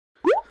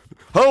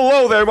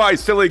Hello there, my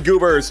silly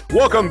goobers!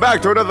 Welcome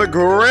back to another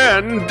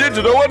grand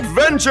digital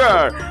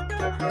adventure!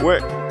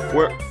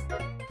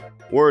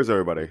 Where is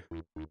everybody?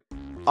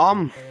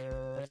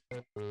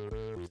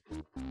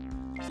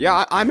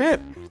 Yeah, I'm it.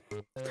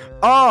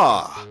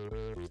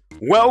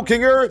 Well,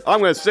 Kinger, I'm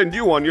gonna send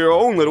you on your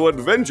own little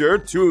adventure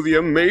to the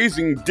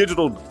amazing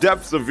digital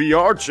depths of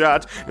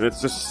VRChat and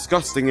its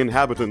disgusting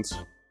inhabitants.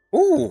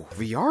 Ooh,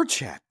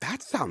 VRChat,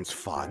 that sounds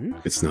fun.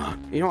 It's not.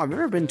 You know, I've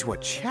never been to a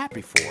chat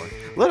before,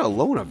 let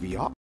alone a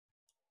VR.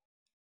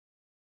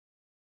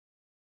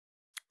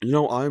 You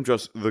know, I'm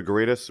just the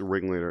greatest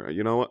ringleader.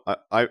 You know what?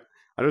 I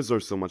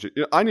deserve so much. You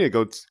know, I need to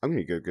go. I'm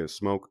gonna go get a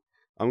smoke.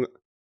 I'm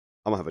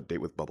gonna have a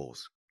date with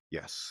Bubbles.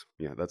 Yes,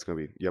 yeah, that's gonna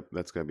be. Yep,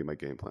 that's gonna be my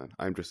game plan.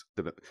 I'm just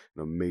an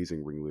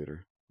amazing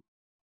ringleader.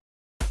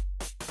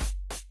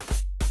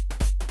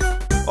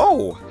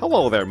 Oh,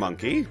 hello there,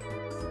 monkey.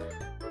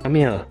 Come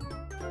here.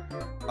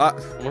 I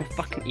wanna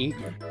fucking eat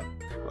you.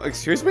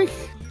 Excuse me?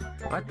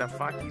 What the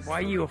fuck? Why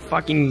are you a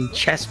fucking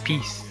chess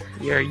piece?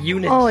 You're a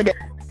unit. Oh,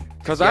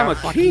 because I'm a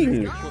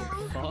king.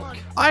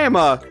 I am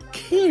a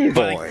king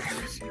boy.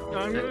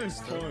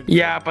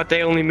 Yeah, but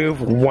they only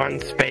move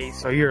one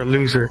space, so you're a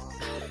loser.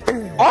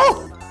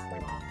 Oh!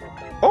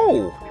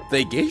 Oh!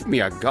 They gave me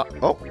a gun.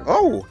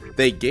 Oh!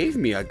 They gave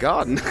me a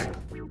gun.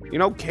 You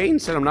know, Kane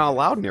said I'm not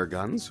allowed near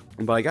guns,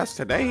 but I guess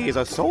today is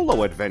a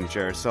solo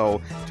adventure, so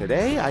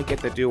today I get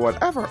to do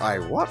whatever I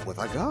want with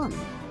a gun.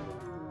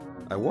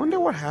 I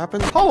wonder what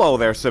happens. Hello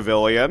there,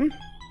 civilian.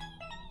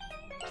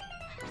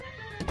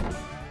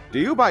 Do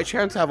you by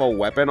chance have a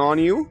weapon on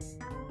you?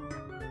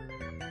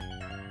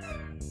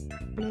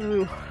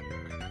 no.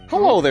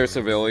 Hello there,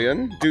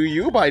 civilian. Do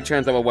you by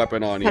chance have a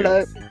weapon on you?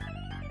 Hello.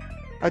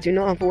 I do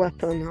not have a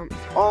weapon.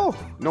 Oh,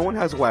 no one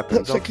has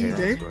weapons. Looks like you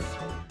do. Good.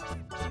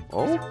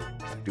 Oh,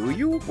 do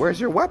you? Where's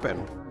your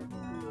weapon?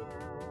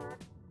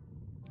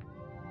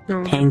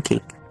 No.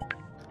 Pancake.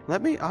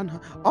 Let me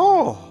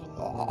Oh!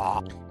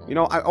 You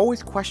know, I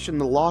always question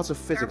the laws of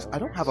physics. I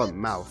don't have a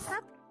mouth.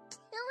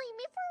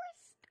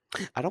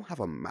 I don't have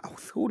a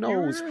mouth. Who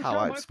knows how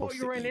I'm supposed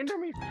to eat?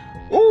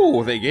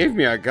 Ooh, they gave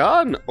me a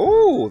gun.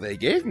 Ooh, they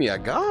gave me a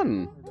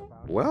gun.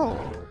 Well,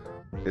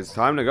 it's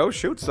time to go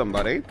shoot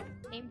somebody.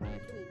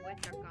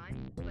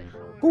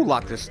 Who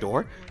locked this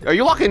door? Are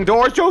you locking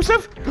doors,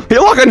 Joseph?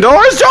 You locking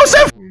doors,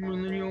 Joseph?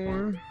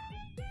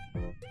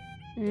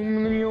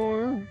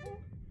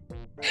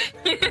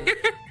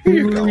 Here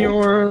you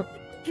go.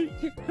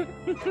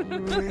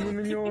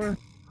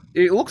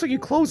 It looks like you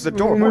closed the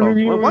door. Hold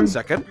on, 1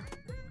 second.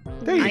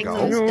 There you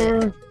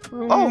go.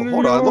 Oh,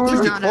 hold on. Looks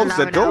like you closed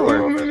the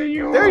door.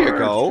 There you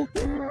go.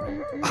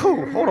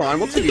 Oh, hold on.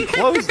 Looks like you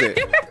closed it.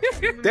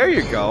 There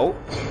you go.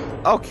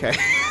 Okay.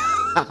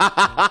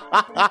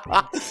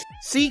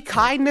 See,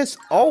 kindness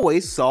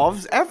always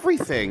solves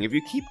everything. If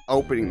you keep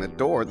opening the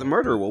door, the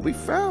murderer will be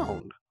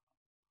found.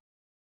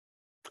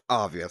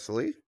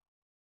 Obviously.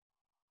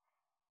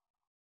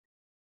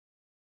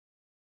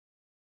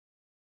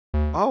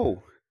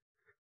 Oh.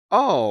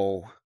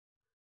 Oh.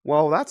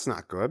 Well, that's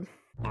not good.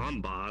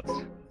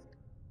 Bombs.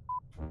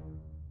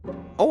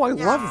 Oh, I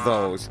love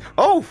those.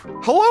 Oh,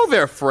 hello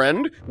there,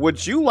 friend.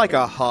 Would you like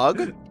a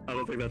hug? I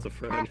don't think that's a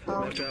friend.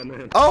 Watch out,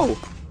 man. Oh.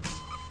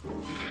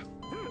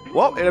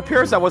 Well, it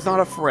appears that was not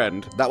a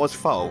friend. That was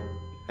foe.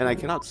 And I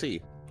cannot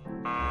see.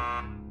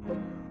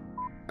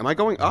 Am I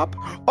going up?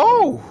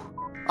 Oh!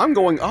 I'm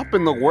going up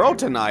in the world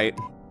tonight.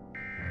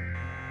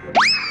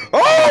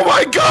 Oh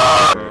my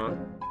god!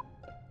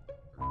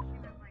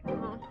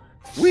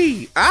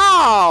 Wee!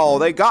 Ow!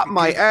 They got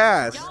my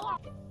ass.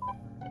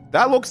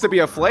 That looks to be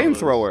a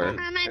flamethrower.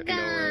 Oh my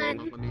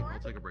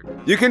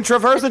god. You can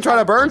traverse and try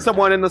to burn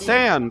someone in the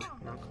sand.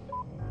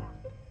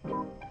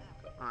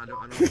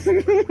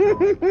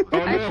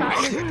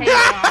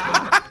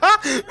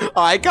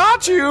 I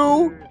got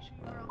you!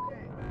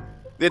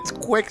 It's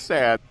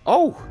quicksand.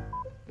 Oh!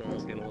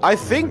 I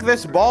think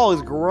this ball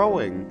is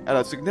growing at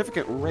a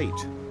significant rate.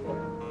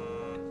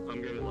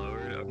 I'm getting lowered.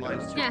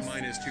 Yes.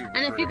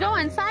 And if you go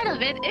inside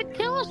of it, it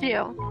kills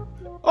you.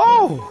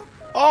 Oh!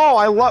 Oh,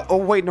 I love. Oh,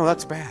 wait, no,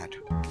 that's bad.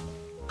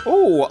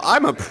 Oh,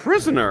 I'm a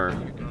prisoner.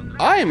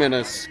 I'm an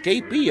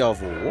escapee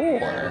of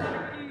war.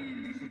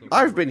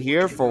 I've been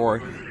here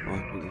for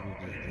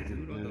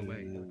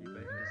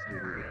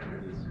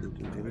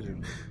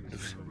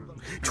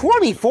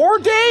 24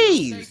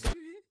 days!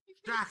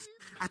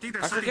 I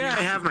forget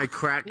I have my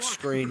crack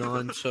screen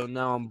on, so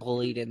now I'm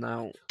bleeding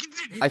out.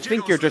 I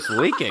think you're just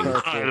leaking.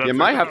 You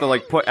might have to,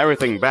 like, put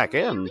everything back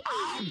in.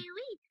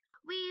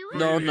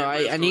 No,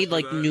 I need,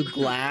 like, new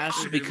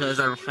glass because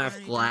I don't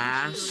have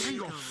glass.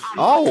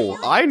 Oh,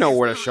 I know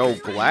where to show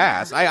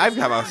glass. I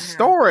have a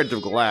storage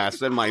of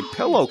glass in my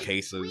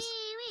pillowcases.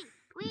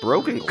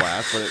 Broken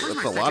glass, but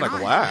it's a lot of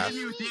glass.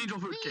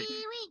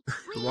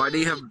 Why do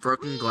you have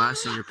broken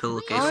glass in your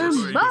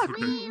pillowcases?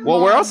 Well,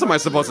 where else am I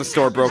supposed to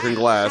store broken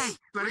glass?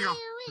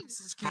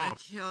 This is gonna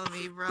kill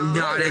me, bro.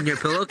 Not in your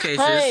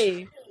pillowcases.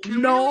 Hey,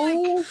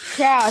 no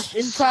cash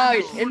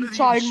inside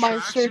my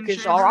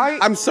circus, alright?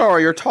 I'm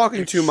sorry, you're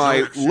talking to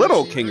my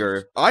little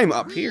Kinger. I'm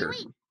up here.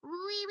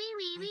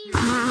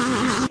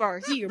 Are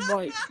here,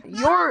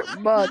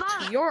 but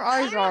your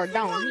eyes are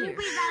down here.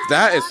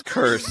 That is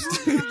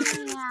cursed.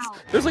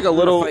 There's like a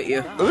little,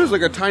 there's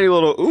like a tiny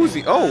little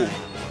Uzi. Oh,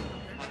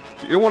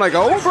 you wanna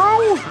go,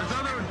 bro?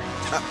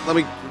 Let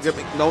me get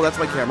me. No, that's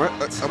my camera.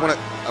 I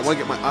wanna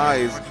get my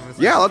eyes.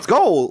 Yeah, let's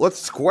go. Let's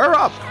square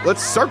up.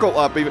 Let's circle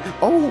up. Even.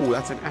 Oh,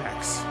 that's an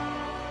axe.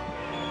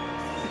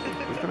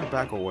 Just gonna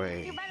back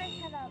away.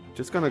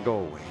 Just gonna go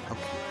away. Okay.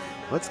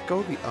 Let's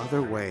go the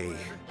other way.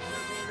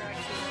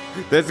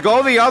 Let's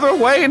go the other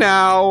way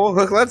now.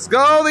 Let's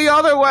go the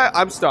other way.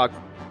 I'm stuck.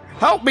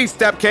 Help me,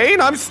 Step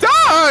Kane. I'm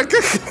stuck.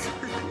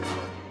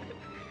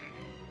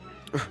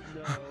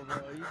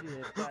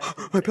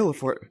 My pillow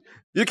fort.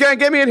 You can't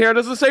get me in here.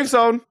 This is a safe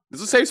zone. This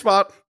is a safe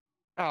spot.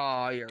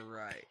 Oh, you're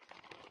right.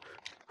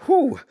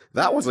 Whew,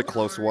 that was a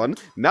close one.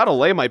 Now to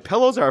lay, my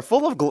pillows are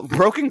full of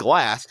broken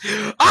glass.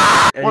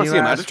 Ah! Want to see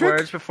a magic trick?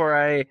 Words before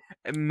I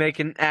make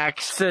an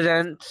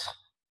accident.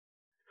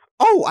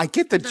 Oh, I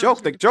get the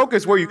joke. The joke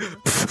is where you.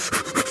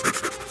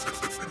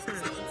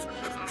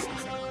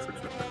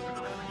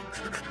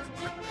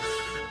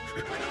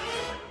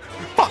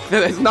 Fuck!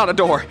 That is not a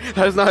door.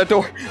 That is not a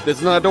door. This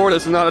is not a door.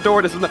 This is not a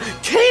door. This is not.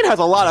 Kane has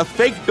a lot of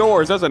fake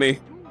doors, doesn't he?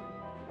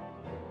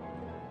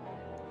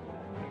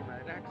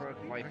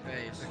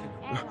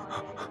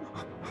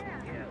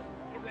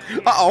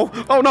 Uh-oh.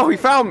 Oh no, he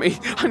found me.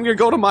 I'm gonna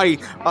go to my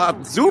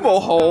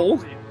Zubo hole.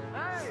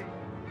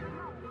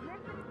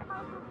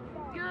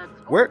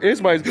 Where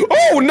is my...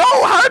 Oh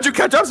no! How did you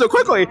catch up so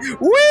quickly?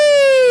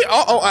 Whee!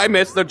 Uh-oh, I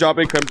missed the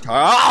jumping.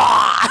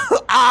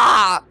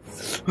 Ah!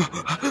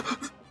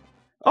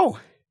 Oh.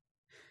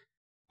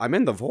 I'm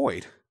in the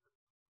void.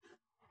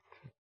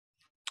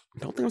 I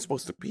don't think I'm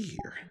supposed to be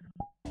here.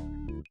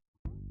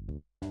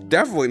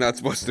 Definitely not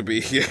supposed to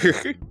be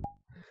here.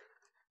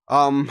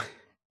 Kinger?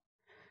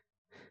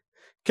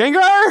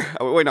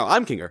 Oh, wait, no,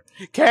 I'm Kinger.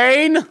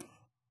 Kane?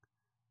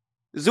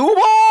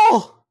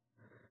 Zubal?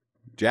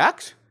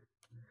 Jax?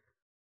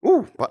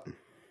 Ooh, button.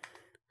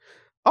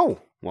 Oh,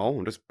 well,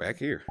 I'm just back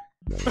here.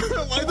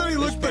 Why don't he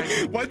look back?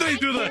 Why don't he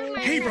do the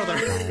hey brother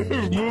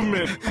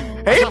movement?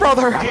 Hey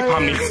brother! Hey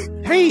Pomni.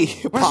 Hey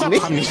Pomni.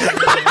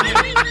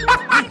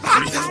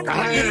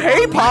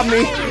 Hey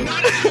Pomni.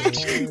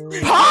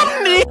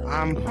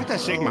 Pomni! What the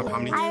Sigma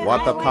Pomni?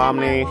 What the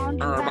Pomni?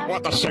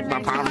 What the Sigma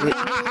Pomni?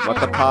 What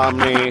the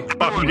Pomni?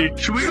 Pomni.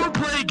 Should we go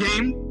play a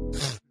game?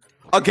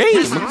 A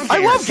game? I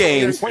love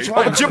games!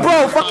 Oh,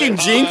 bro, fucking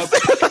Jinx!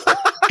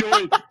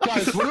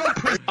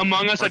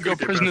 Among Us, I'd go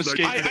Prison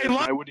Escape. I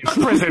love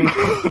prison.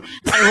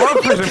 I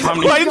love prison,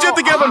 Pomni. Why didn't you have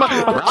to give him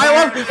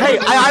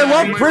I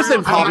love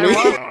prison, Pomni.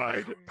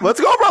 Let's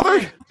go,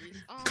 brother!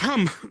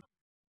 Come.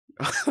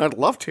 I'd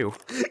love to.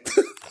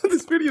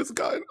 This video's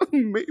gotten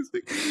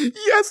amazing.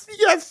 Yes,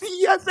 yes,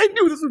 yes! I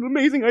knew this was an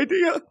amazing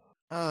idea!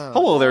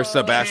 Hello there,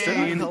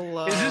 Sebastian.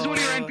 Hello. Is this one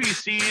of your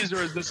NPCs,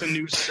 or is this a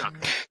new suck?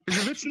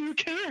 Because if it's a new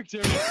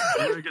character,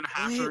 you're gonna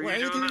have to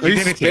redo. Are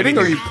you spitting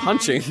or are you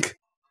punching?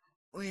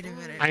 Wait a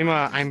minute.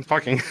 I'm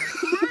fucking.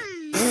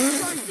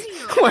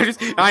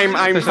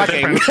 I'm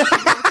fucking.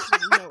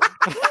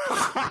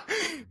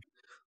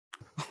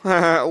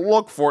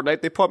 Look,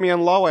 Fortnite, they put me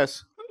on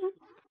Lois.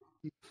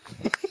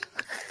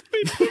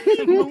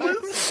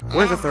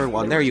 Where's the third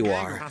one? There you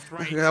are.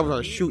 I'm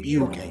gonna shoot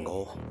you,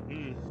 Gangle.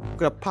 I'm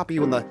gonna pop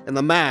you in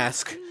the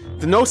mask.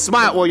 No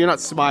smile. Well, you're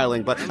not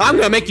smiling, but I'm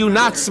gonna make you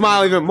not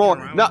smile even more.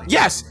 No,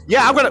 yes,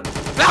 yeah, I'm gonna.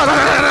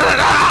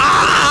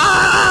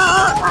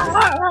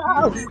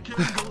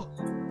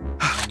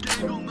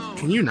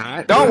 Can you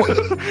not? No.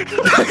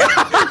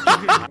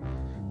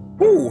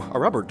 Ooh, a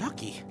rubber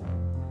ducky.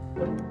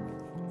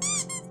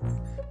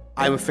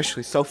 I'm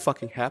officially so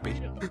fucking happy.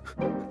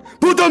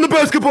 Put down the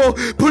basketball!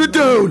 Put it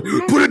down!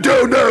 Put it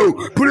down now!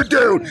 Put it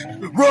down!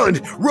 Run!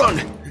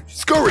 Run!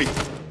 Scurry!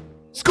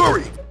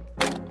 Scurry!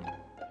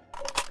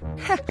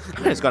 I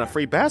just got a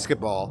free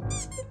basketball.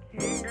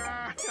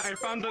 I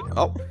found it.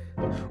 Oh.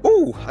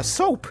 Ooh, a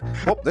soap!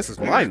 Oh, this is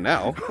mine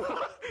now.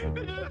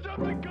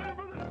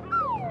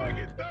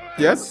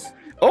 Yes?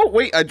 Oh,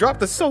 wait, I dropped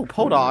the soap.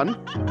 Hold on.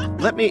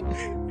 Let me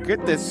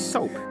get this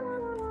soap.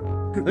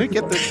 Let me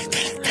get this.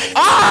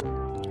 Ah!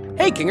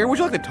 Hey, Kinger, would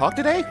you like to talk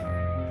today?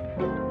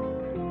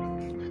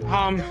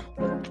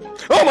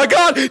 Oh my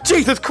god!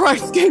 Jesus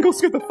Christ! Gangle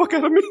scared the fuck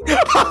out of me!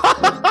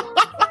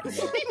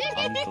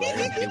 I'm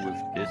glad it was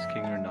this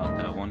Kinger, not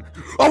that one.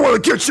 I wanna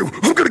get you!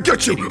 I'm gonna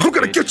get you! I'm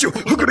gonna get you!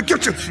 I'm gonna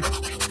get you!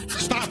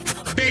 Stop!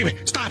 Baby,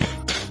 stop!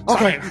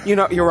 Okay, you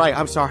know, you're right.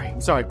 I'm sorry. I'm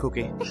sorry,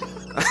 Cookie.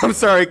 I'm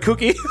sorry,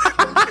 Cookie.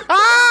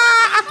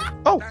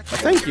 Oh,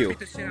 thank you.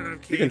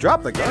 You can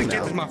drop the gun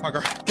now.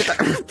 Get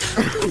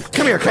that.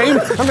 Come here, Kane.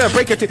 I'm gonna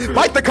break your teeth.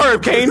 Bite the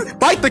curb, Kane.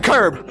 Bite the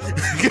curb.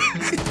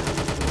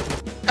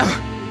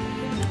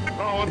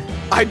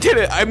 I did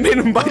it. I made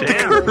him bite the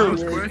curb.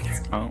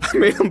 I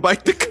made him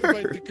bite the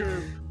curb.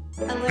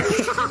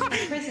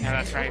 Yeah,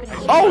 that's right.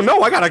 Oh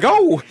no, I gotta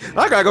go.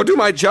 I gotta go do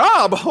my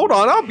job. Hold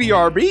on, I'll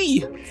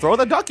BRB. Throw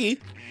the ducky.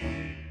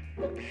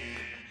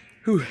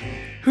 Whew.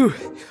 Whew.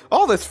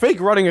 All this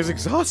fake running is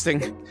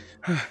exhausting.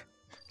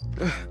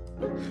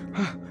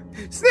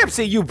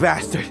 Snipsy, you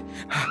bastard!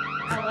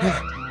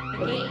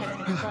 The gate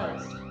has been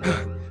closed.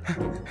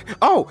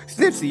 Oh,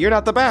 Snipsy, you're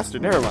not the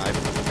bastard. Never mind.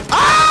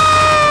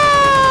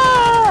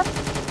 Ah!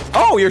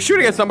 Oh, you're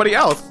shooting at somebody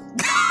else.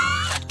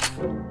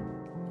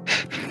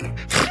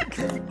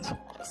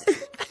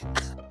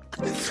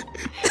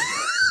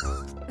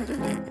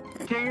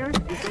 Kinger,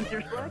 you think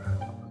you're slick?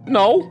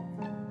 No,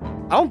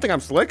 I don't think I'm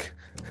slick.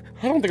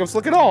 I don't think I'm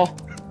slick at all.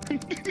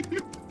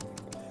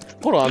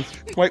 Hold on.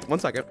 Wait 1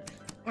 second.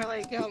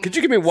 Could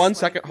you give me 1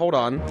 second? Hold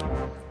on.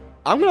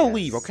 I'm gonna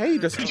leave, okay?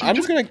 I'm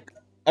just gonna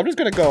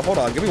go. Hold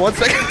on. Give me 1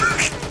 second.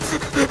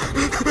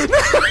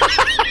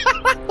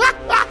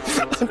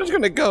 I'm just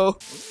gonna go.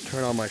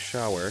 Turn on my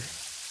shower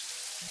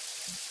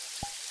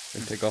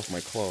and take off my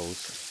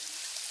clothes.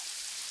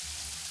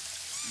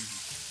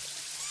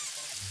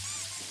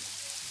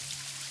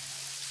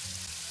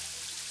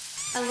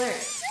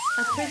 Alert.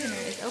 A prisoner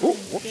is opening the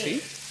Whoopsie.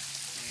 gate.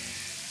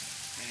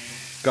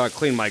 Gotta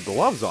clean my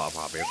gloves off,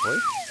 obviously.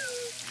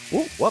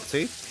 Ooh,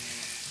 whoopsie.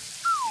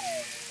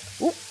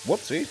 Ooh,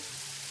 whoopsie.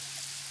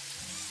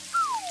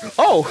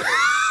 Oh!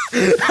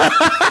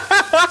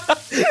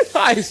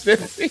 Hi,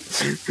 Snipsy.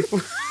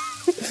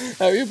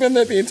 Have you been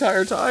there the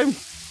entire time?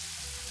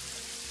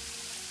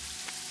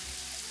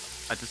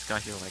 I just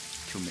got here like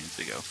 2 minutes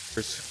ago.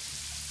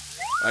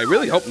 I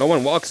really hope no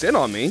one walks in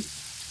on me.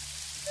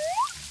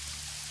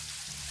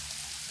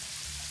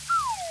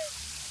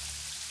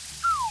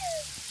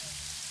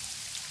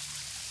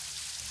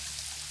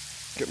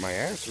 Get my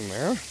ass in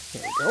there.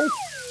 There we go.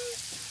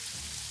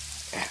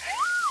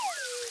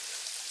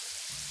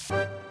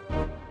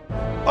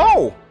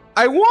 Oh!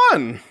 I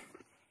won!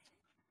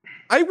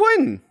 I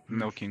win!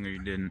 No, King, you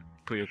didn't.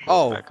 Put your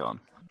clothes back on.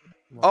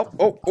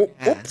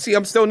 Oopsie,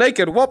 I'm still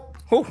naked. Whoop.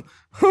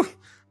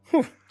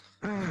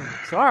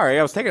 Sorry,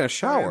 I was taking a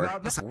shower.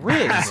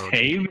 Riz.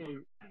 Hey,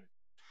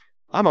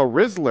 I'm a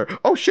Rizzler.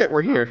 Oh shit,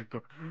 we're here.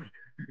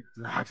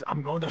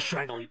 I'm going to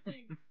strangle you.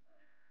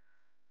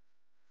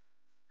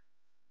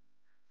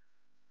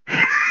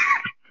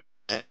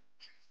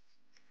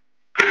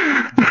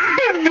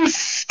 This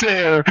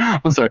stare.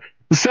 I'm sorry.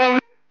 So,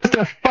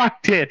 Mr.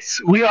 Fuck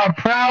Tits, we are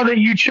proud that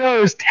you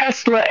chose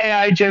Tesla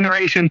AI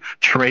generation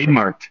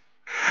trademarked.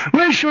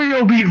 We're sure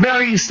you'll be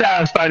very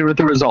satisfied with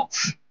the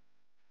results.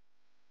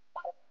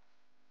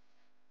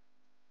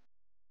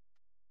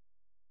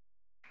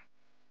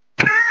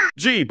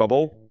 Gee,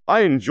 Bubble,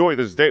 I enjoy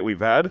this date we've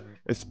had,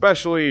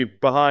 especially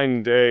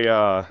behind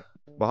a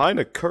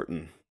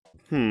curtain.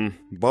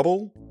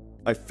 Bubble?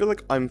 I feel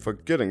like I'm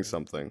forgetting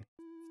something.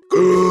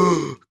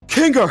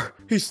 Kinger!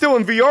 He's still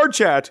in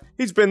VRChat!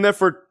 He's been there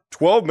for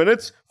 12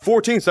 minutes,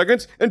 14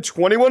 seconds, and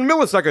 21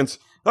 milliseconds!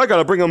 I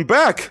gotta bring him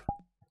back!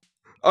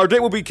 Our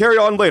date will be carried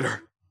on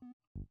later.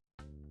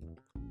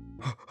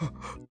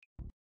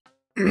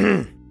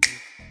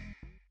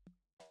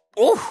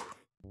 Oh!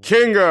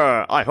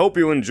 Kinger, I hope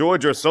you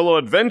enjoyed your solo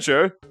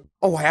adventure.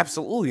 Oh, I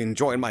absolutely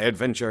enjoyed my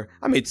adventure.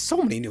 I made so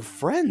many new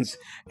friends,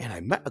 and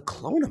I met a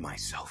clone of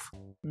myself.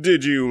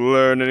 Did you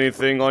learn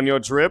anything on your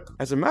trip?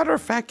 As a matter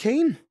of fact,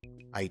 Kane,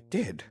 I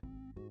did.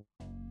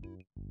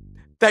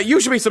 That you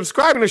should be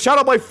subscribing to Shout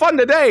Out My Fun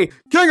today!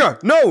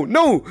 Kinger,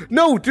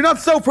 no, do not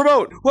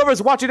self-promote!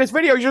 Whoever's watching this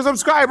video, you should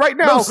subscribe right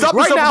now! No, stop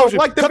right now!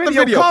 Like the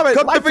video, comment,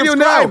 like the video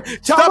now!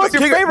 Tell us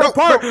your favorite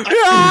part!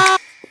 Yeah!